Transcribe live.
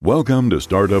Welcome to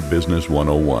Startup Business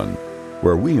 101,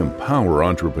 where we empower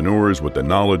entrepreneurs with the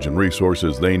knowledge and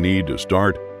resources they need to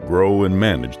start, grow, and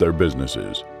manage their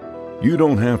businesses. You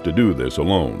don't have to do this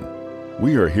alone.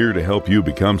 We are here to help you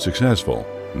become successful.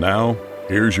 Now,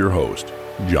 here's your host,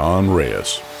 John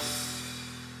Reyes.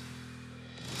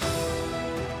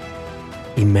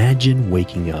 Imagine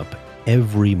waking up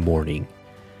every morning,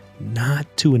 not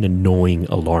to an annoying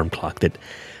alarm clock that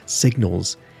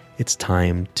signals it's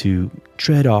time to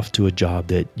tread off to a job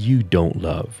that you don't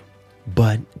love,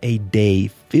 but a day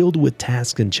filled with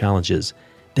tasks and challenges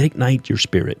that ignite your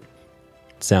spirit.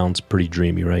 Sounds pretty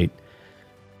dreamy, right?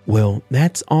 Well,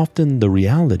 that's often the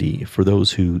reality for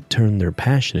those who turn their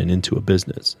passion into a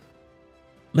business.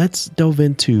 Let's delve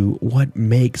into what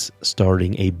makes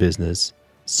starting a business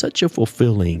such a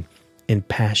fulfilling and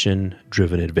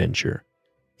passion-driven adventure.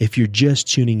 If you're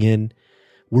just tuning in,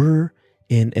 we're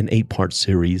in an 8-part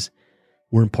series.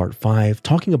 We're in part 5,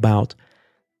 talking about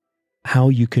how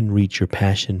you can reach your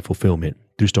passion fulfillment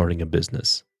through starting a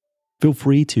business. Feel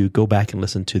free to go back and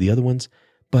listen to the other ones,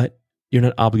 but you're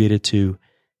not obligated to,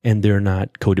 and they're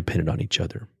not codependent on each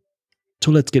other.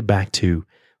 So let's get back to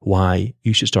why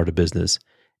you should start a business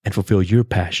and fulfill your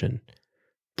passion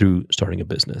through starting a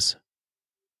business.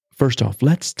 First off,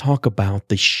 let's talk about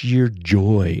the sheer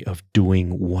joy of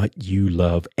doing what you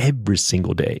love every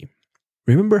single day.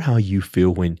 Remember how you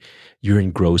feel when you're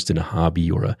engrossed in a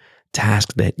hobby or a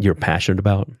task that you're passionate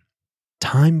about?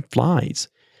 Time flies.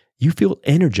 You feel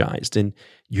energized and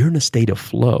you're in a state of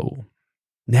flow.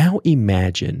 Now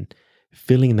imagine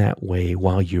feeling that way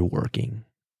while you're working.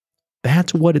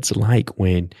 That's what it's like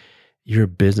when your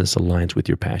business aligns with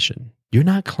your passion. You're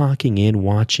not clocking in,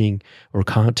 watching, or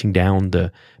counting down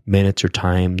the minutes or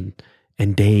time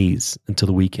and days until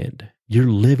the weekend.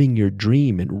 You're living your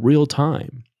dream in real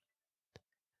time.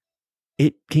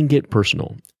 It can get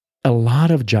personal. A lot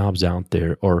of jobs out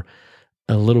there are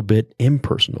a little bit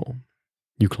impersonal.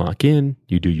 You clock in,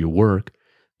 you do your work,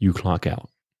 you clock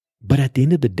out. But at the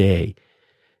end of the day,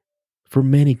 for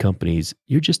many companies,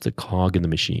 you're just a cog in the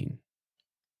machine.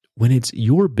 When it's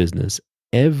your business,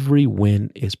 every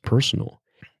win is personal.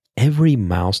 Every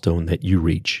milestone that you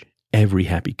reach, every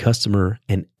happy customer,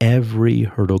 and every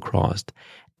hurdle crossed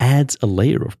adds a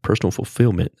layer of personal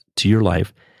fulfillment to your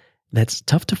life that's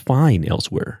tough to find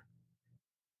elsewhere.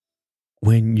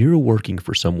 When you're working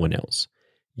for someone else,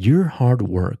 your hard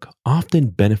work often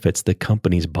benefits the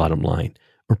company's bottom line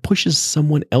or pushes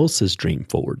someone else's dream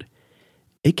forward.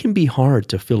 It can be hard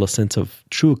to feel a sense of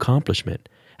true accomplishment.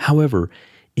 However,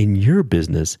 in your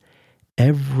business,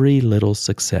 every little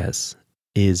success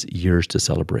is yours to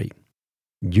celebrate.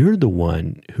 You're the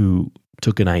one who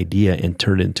took an idea and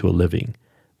turned it into a living,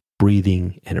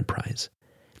 breathing enterprise.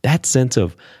 That sense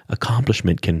of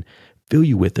accomplishment can fill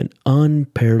you with an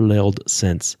unparalleled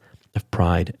sense of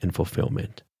pride and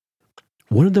fulfillment.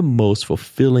 One of the most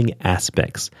fulfilling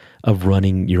aspects of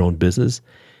running your own business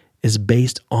is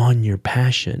based on your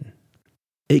passion.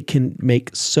 It can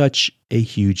make such a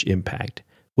huge impact.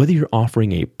 Whether you're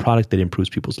offering a product that improves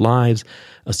people's lives,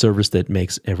 a service that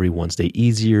makes everyone's day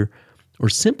easier, or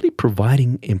simply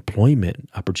providing employment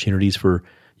opportunities for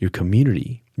your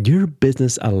community, your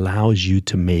business allows you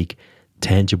to make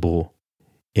tangible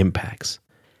impacts.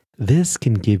 This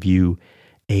can give you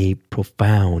a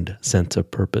profound sense of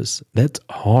purpose that's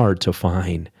hard to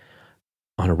find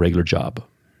on a regular job.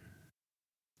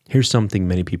 Here's something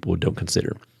many people don't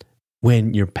consider.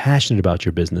 When you're passionate about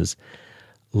your business,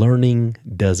 learning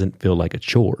doesn't feel like a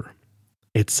chore.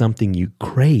 It's something you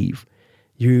crave.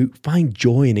 You find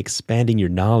joy in expanding your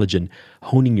knowledge and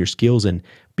honing your skills and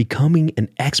becoming an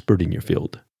expert in your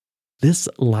field. This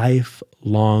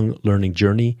lifelong learning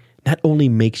journey not only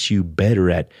makes you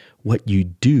better at what you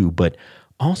do, but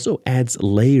also adds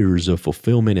layers of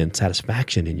fulfillment and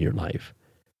satisfaction in your life.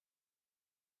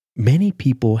 Many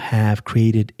people have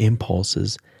created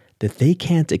impulses that they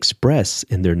can't express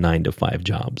in their 9-to-5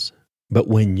 jobs. But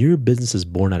when your business is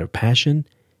born out of passion,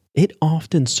 it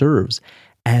often serves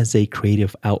as a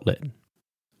creative outlet.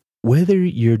 Whether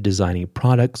you're designing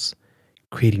products,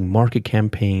 creating market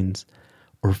campaigns,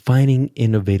 or finding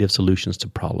innovative solutions to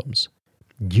problems,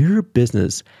 your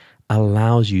business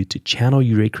allows you to channel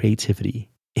your creativity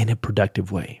in a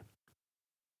productive way.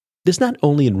 This not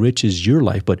only enriches your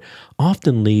life, but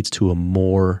often leads to a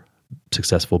more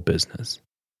successful business.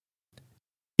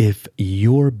 If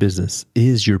your business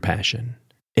is your passion,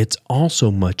 it's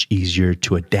also much easier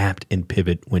to adapt and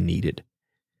pivot when needed.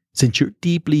 Since you're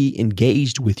deeply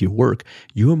engaged with your work,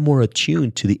 you're more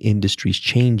attuned to the industry's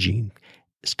changing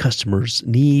customers'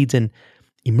 needs and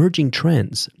emerging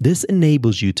trends. This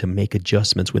enables you to make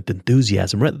adjustments with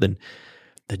enthusiasm rather than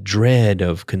the dread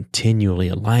of continually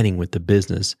aligning with the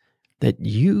business that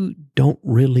you don't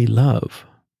really love.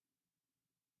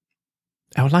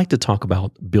 I would like to talk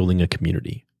about building a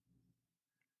community.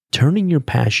 Turning your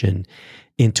passion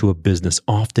into a business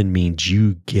often means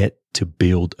you get to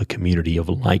build a community of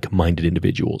like-minded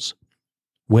individuals.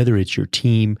 Whether it's your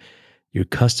team, your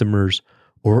customers,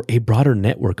 or a broader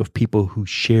network of people who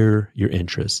share your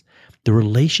interests, the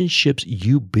relationships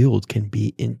you build can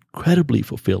be incredibly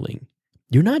fulfilling.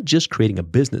 You're not just creating a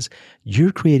business,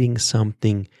 you're creating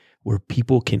something where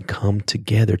people can come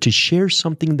together to share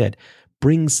something that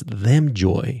brings them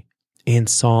joy and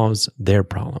solves their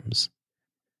problems.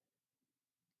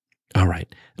 All right,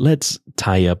 let's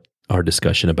tie up our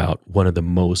discussion about one of the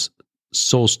most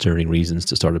soul-stirring reasons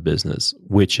to start a business,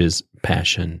 which is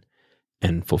passion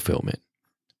and fulfillment.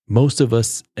 Most of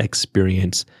us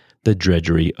experience the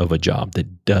drudgery of a job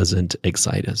that doesn't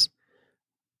excite us.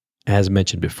 As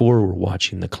mentioned before, we're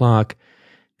watching the clock,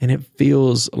 and it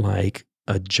feels like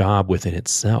a job within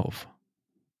itself.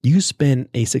 You spend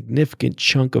a significant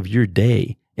chunk of your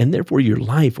day, and therefore your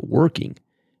life, working.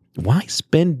 Why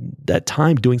spend that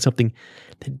time doing something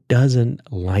that doesn't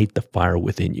light the fire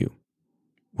within you?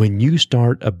 When you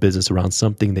start a business around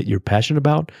something that you're passionate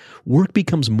about, work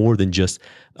becomes more than just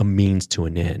a means to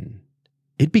an end.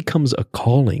 It becomes a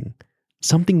calling,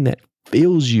 something that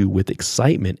fills you with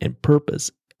excitement and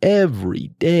purpose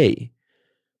every day.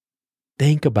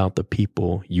 Think about the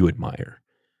people you admire,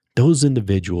 those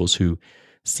individuals who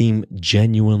seem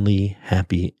genuinely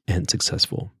happy and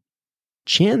successful.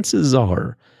 Chances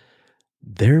are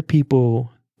they're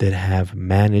people that have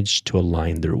managed to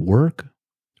align their work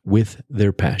with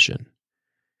their passion.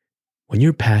 When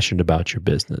you're passionate about your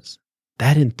business,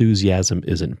 that enthusiasm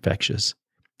is infectious.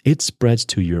 It spreads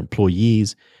to your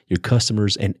employees, your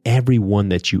customers, and everyone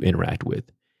that you interact with.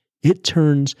 It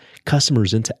turns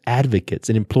customers into advocates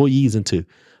and employees into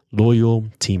loyal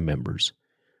team members.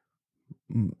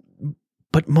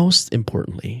 But most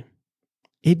importantly,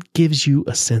 it gives you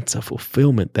a sense of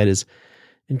fulfillment that is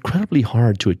incredibly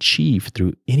hard to achieve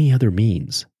through any other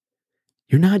means.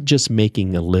 You're not just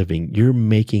making a living, you're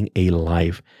making a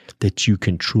life that you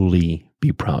can truly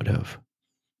be proud of.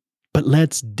 But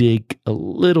let's dig a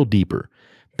little deeper.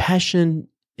 Passion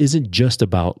isn't just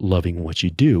about loving what you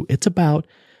do, it's about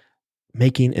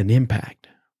making an impact.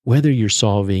 Whether you're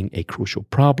solving a crucial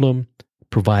problem,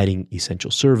 providing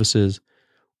essential services,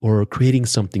 or creating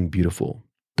something beautiful,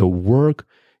 the work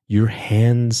your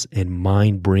hands and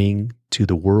mind bring to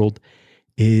the world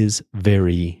is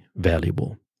very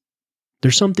valuable.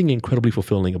 There's something incredibly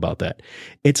fulfilling about that.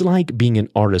 It's like being an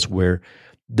artist where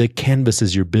the canvas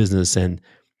is your business and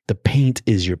the paint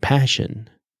is your passion.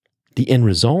 The end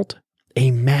result,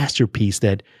 a masterpiece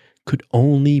that could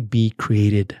only be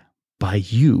created by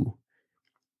you.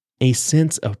 A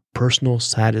sense of personal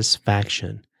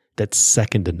satisfaction that's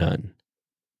second to none.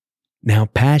 Now,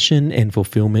 passion and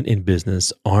fulfillment in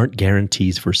business aren't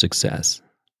guarantees for success,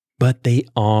 but they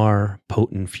are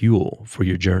potent fuel for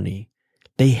your journey.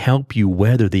 They help you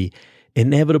weather the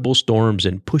inevitable storms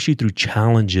and push you through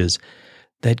challenges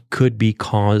that could be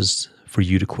cause for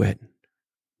you to quit.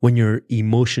 When you're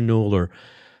emotional or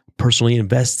personally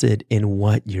invested in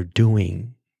what you're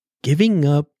doing, giving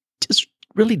up just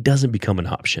really doesn't become an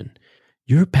option.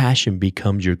 Your passion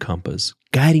becomes your compass,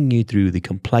 guiding you through the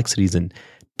complexities and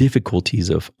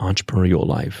difficulties of entrepreneurial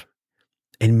life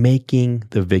and making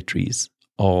the victories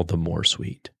all the more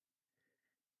sweet.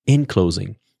 In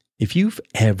closing, if you've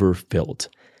ever felt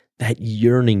that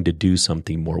yearning to do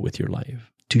something more with your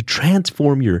life, to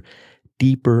transform your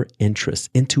deeper interests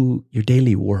into your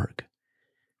daily work,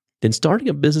 then starting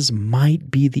a business might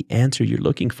be the answer you're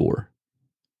looking for.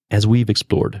 As we've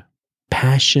explored,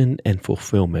 passion and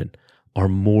fulfillment are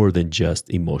more than just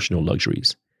emotional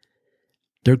luxuries.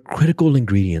 They're critical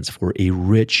ingredients for a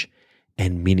rich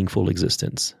and meaningful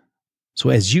existence. So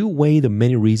as you weigh the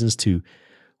many reasons to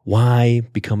why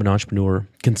become an entrepreneur,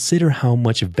 consider how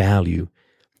much value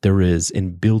there is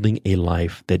in building a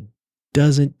life that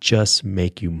doesn't just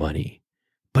make you money,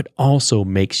 but also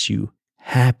makes you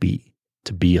happy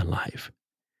to be alive.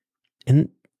 And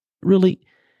really,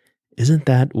 isn't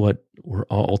that what we're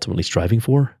all ultimately striving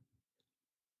for?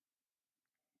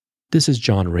 This is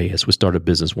John Reyes with Startup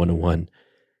Business 101.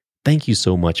 Thank you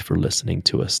so much for listening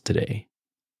to us today.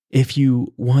 If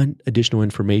you want additional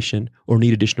information or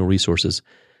need additional resources,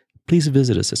 please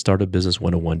visit us at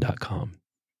startupbusiness101.com.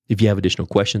 If you have additional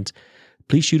questions,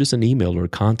 please shoot us an email or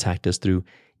contact us through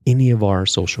any of our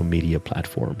social media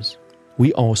platforms.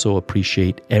 We also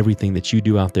appreciate everything that you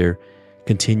do out there,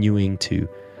 continuing to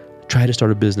try to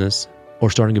start a business or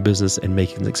starting a business and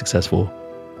making it successful.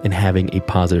 and having a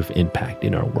positive impact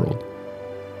in our world.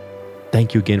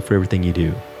 Thank you again for everything you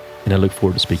do, and I look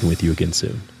forward to speaking with you again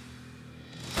soon.